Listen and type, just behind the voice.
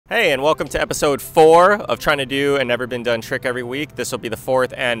Hey, and welcome to episode 4 of trying to do a never been done trick every week. This will be the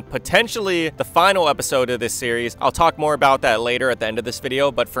 4th and potentially the final episode of this series. I'll talk more about that later at the end of this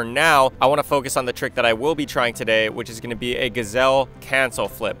video, but for now, I want to focus on the trick that I will be trying today, which is going to be a gazelle cancel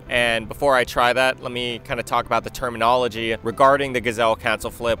flip. And before I try that, let me kind of talk about the terminology regarding the gazelle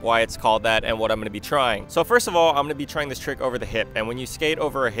cancel flip, why it's called that, and what I'm going to be trying. So first of all, I'm going to be trying this trick over the hip, and when you skate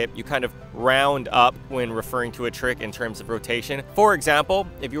over a hip, you kind of round up when referring to a trick in terms of rotation. For example,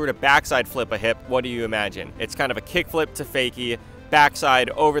 if you were to backside flip a hip, what do you imagine? It's kind of a kick flip to fakie,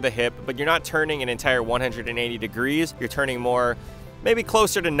 backside over the hip, but you're not turning an entire 180 degrees. You're turning more, maybe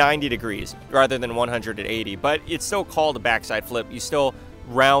closer to 90 degrees rather than 180, but it's still called a backside flip. You still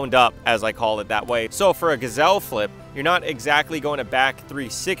round up, as I call it, that way. So for a gazelle flip, you're not exactly going to back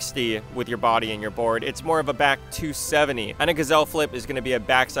 360 with your body and your board. It's more of a back 270. And a gazelle flip is going to be a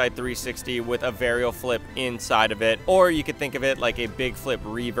backside 360 with a varial flip inside of it. Or you could think of it like a big flip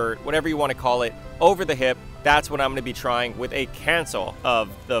revert, whatever you want to call it, over the hip. That's what I'm going to be trying with a cancel of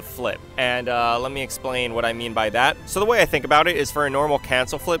the flip. And let me explain what I mean by that. So the way I think about it is, for a normal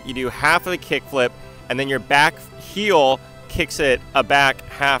cancel flip, you do half of the kick flip, and then your back heel kicks it a back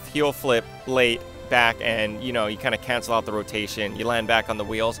half heel flip late back, and you kind of cancel out the rotation. You land back on the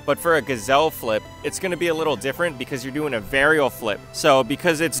wheels. But for a gazelle flip, it's going to be a little different because you're doing a varial flip. So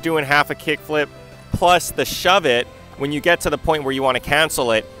because it's doing half a kick flip plus the shove it, when you get to the point where you want to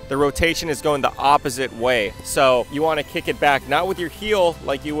cancel it, the rotation is going the opposite way. So you want to kick it back, not with your heel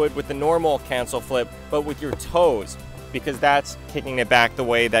like you would with the normal cancel flip, but with your toes, because that's kicking it back the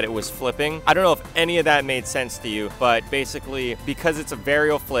way that it was flipping. I don't know if any of that made sense to you, but basically, because it's a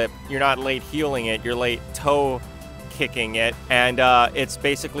varial flip, you're not late heeling it, you're late toe kicking it, and it's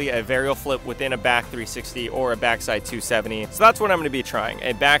basically a varial flip within a back 360 or a backside 270. So that's what I'm going to be trying.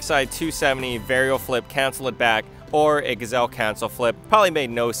 A backside 270 varial flip, cancel it back, or a gazelle cancel flip. Probably made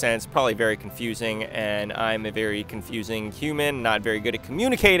no sense, probably very confusing, and I'm a very confusing human, not very good at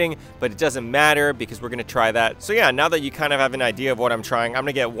communicating, but it doesn't matter because we're gonna try that. So yeah, now that you kind of have an idea of what I'm trying, I'm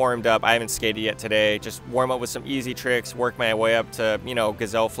gonna get warmed up. I haven't skated yet today. Just warm up with some easy tricks, work my way up to,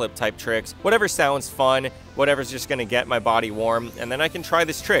 gazelle flip type tricks. Whatever sounds fun, whatever's just gonna get my body warm, and then I can try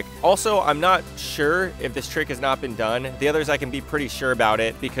this trick. Also, I'm not sure if this trick has not been done. The others I can be pretty sure about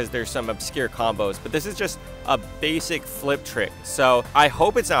it because there's some obscure combos, but this is just a basic flip trick. So I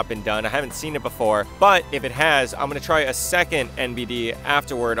hope it's not been done. I haven't seen it before, but if it has, I'm gonna try a second NBD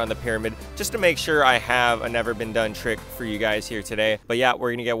afterward on the pyramid just to make sure I have a never been done trick for you guys here today. But yeah,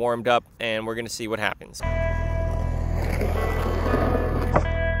 we're gonna get warmed up and we're gonna see what happens.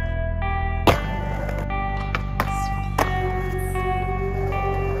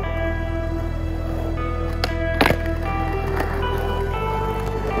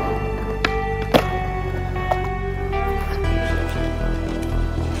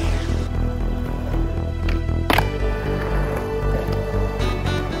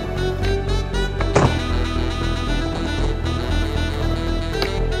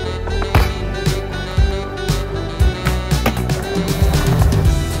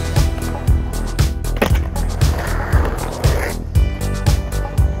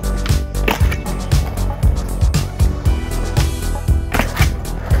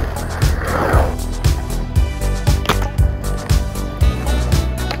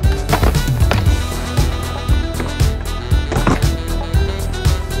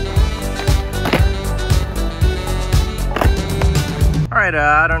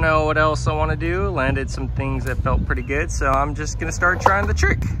 I don't know what else I want to do. Landed some things that felt pretty good, so I'm just gonna start trying the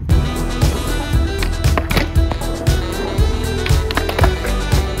trick.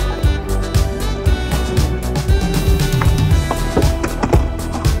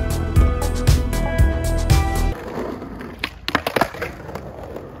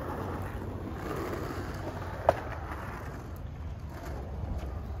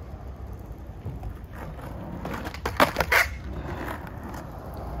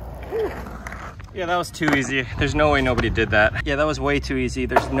 Yeah, that was too easy. There's no way nobody did that. Yeah, that was way too easy.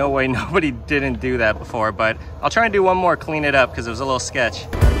 There's no way nobody didn't do that before, but I'll try and do one more, clean it up, because it was a little sketch.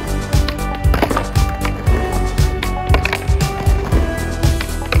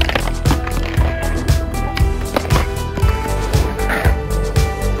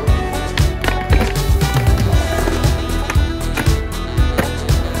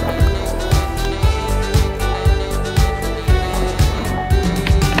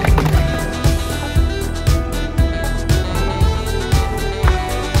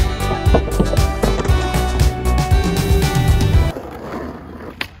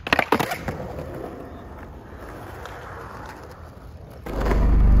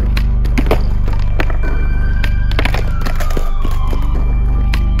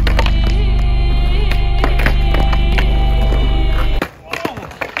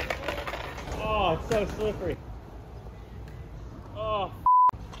 slippery. Oh.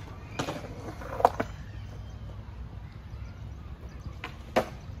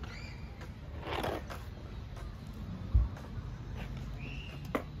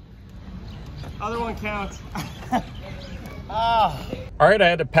 Other one counts. Ah. All right, I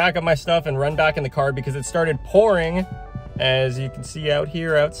had to pack up my stuff and run back in the car because it started pouring. As you can see out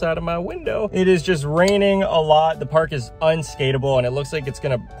here outside of my window, it is just raining a lot. The park is unskateable and it looks like it's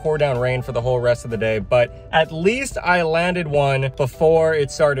gonna pour down rain for the whole rest of the day, but at least I landed one before it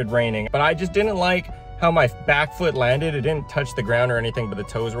started raining. But I just didn't like how my back foot landed. It didn't touch the ground or anything, but the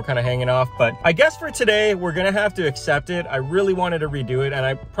toes were kind of hanging off. But I guess for today, we're gonna have to accept it. I really wanted to redo it and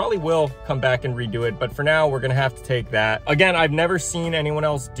I probably will come back and redo it, but for now, we're gonna have to take that. Again, I've never seen anyone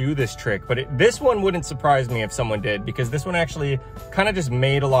else do this trick, but this one wouldn't surprise me if someone did, because this one actually kind of just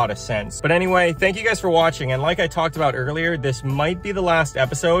made a lot of sense. But anyway, thank you guys for watching. And like I talked about earlier, this might be the last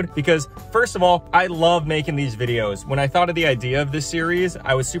episode because first of all, I love making these videos. When I thought of the idea of this series,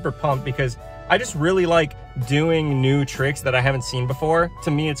 I was super pumped because I just really like doing new tricks that I haven't seen before.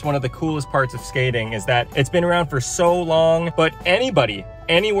 To me, it's one of the coolest parts of skating is that it's been around for so long, but anybody,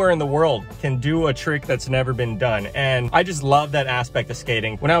 anywhere in the world can do a trick that's never been done. And I just love that aspect of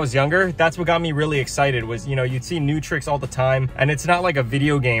skating. When I was younger, that's what got me really excited was, you know, you'd see new tricks all the time and it's not like a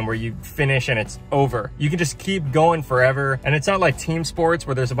video game where you finish and it's over. You can just keep going forever. And it's not like team sports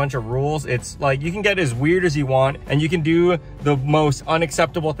where there's a bunch of rules. It's like you can get as weird as you want and you can do the most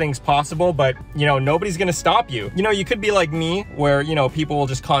unacceptable things possible, but you know, nobody's gonna stop you. You know, you could be like me where, you know, people will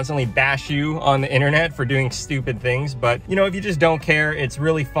just constantly bash you on the internet for doing stupid things. But you know, if you just don't care, it's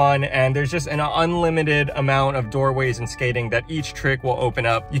really fun and there's just an unlimited amount of doorways in skating that each trick will open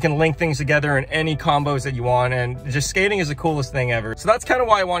up. You can link things together in any combos that you want, and just skating is the coolest thing ever. So that's kind of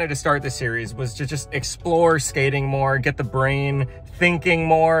why I wanted to start this series, was to just explore skating more, get the brain thinking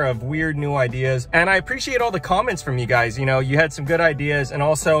more of weird new ideas. And I appreciate all the comments from you guys. You know, you had some good ideas, and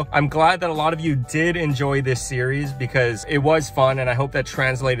also I'm glad that a lot of you did enjoy this series because it was fun and I hope that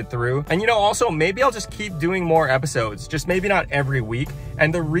translated through. And you know, also maybe I'll just keep doing more episodes, just maybe not every week.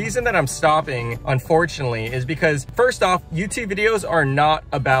 And the reason that I'm stopping, unfortunately, is because first off, YouTube videos are not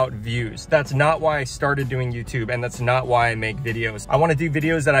about views. That's not why I started doing YouTube, and that's not why I make videos. I want to do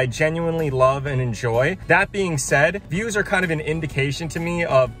videos that I genuinely love and enjoy. That being said, views are kind of an indication to me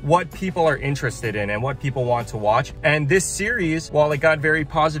of what people are interested in and what people want to watch. And this series, while it got very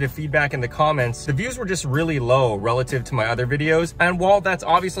positive feedback in the comments, the views were just really low relative to my other videos. And while that's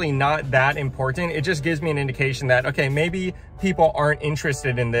obviously not that important, it just gives me an indication that, okay, maybe people aren't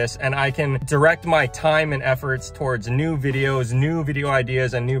interested in this and I can direct my time and efforts towards new videos, new video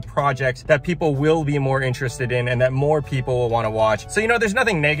ideas, and new projects that people will be more interested in and that more people will want to watch. So, you know, there's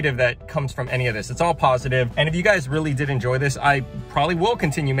nothing negative that comes from any of this. It's all positive. And if you guys really did enjoy this, I probably will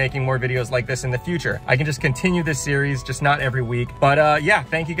continue making more videos like this in the future. I can just continue this series, just not every week. But yeah,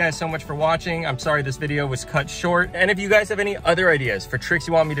 thank you guys so much for watching. I'm sorry this video was cut short. And if you guys have any other ideas for tricks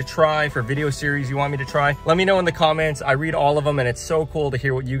you want me to try, for video series you want me to try, let me know in the comments. I read all of them and it's so cool to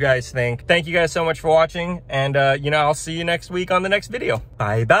hear what you guys think. Thank you guys so much for watching, and you know, I'll see you next week on the next video.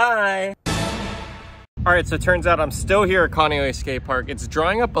 Bye bye. All right, so it turns out I'm still here at Kaneohe Skate Park. It's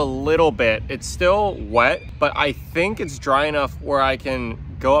drying up a little bit. It's still wet, but I think it's dry enough where I can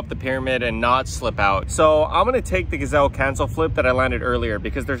go up the pyramid and not slip out. So I'm gonna take the Gazelle cancel flip that I landed earlier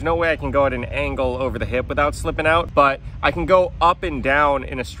because there's no way I can go at an angle over the hip without slipping out, but I can go up and down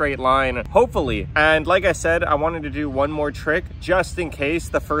in a straight line, hopefully. And like I said, I wanted to do one more trick just in case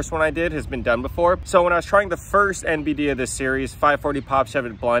the first one I did has been done before. So when I was trying the first NBD of this series, 540 pop, shove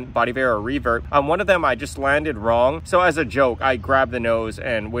it blunt, body bear or revert, on one of them I just landed wrong. So as a joke, I grabbed the nose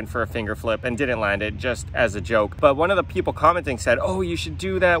and went for a finger flip and didn't land it, just as a joke. But one of the people commenting said, oh, you should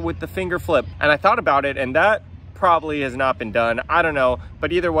do that with the finger flip. And I thought about it, and that probably has not been done. I don't know,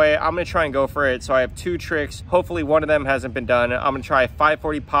 but either way, I'm gonna try and go for it. So I have two tricks. Hopefully one of them hasn't been done. I'm gonna try a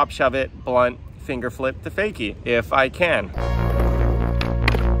 540 pop, shove it, blunt, finger flip to fakie if I can.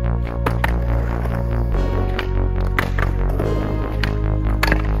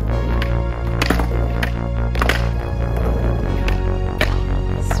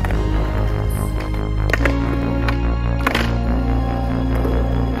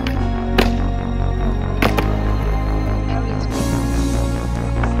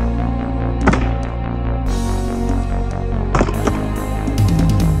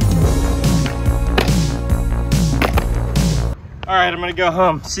 All right, I'm gonna go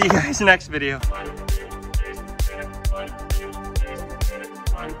home. See you guys next video.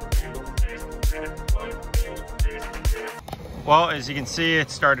 Well, as you can see,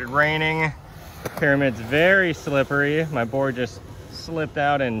 it started raining. The pyramid's very slippery. My board just slipped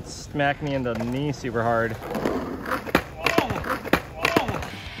out and smacked me in the knee super hard.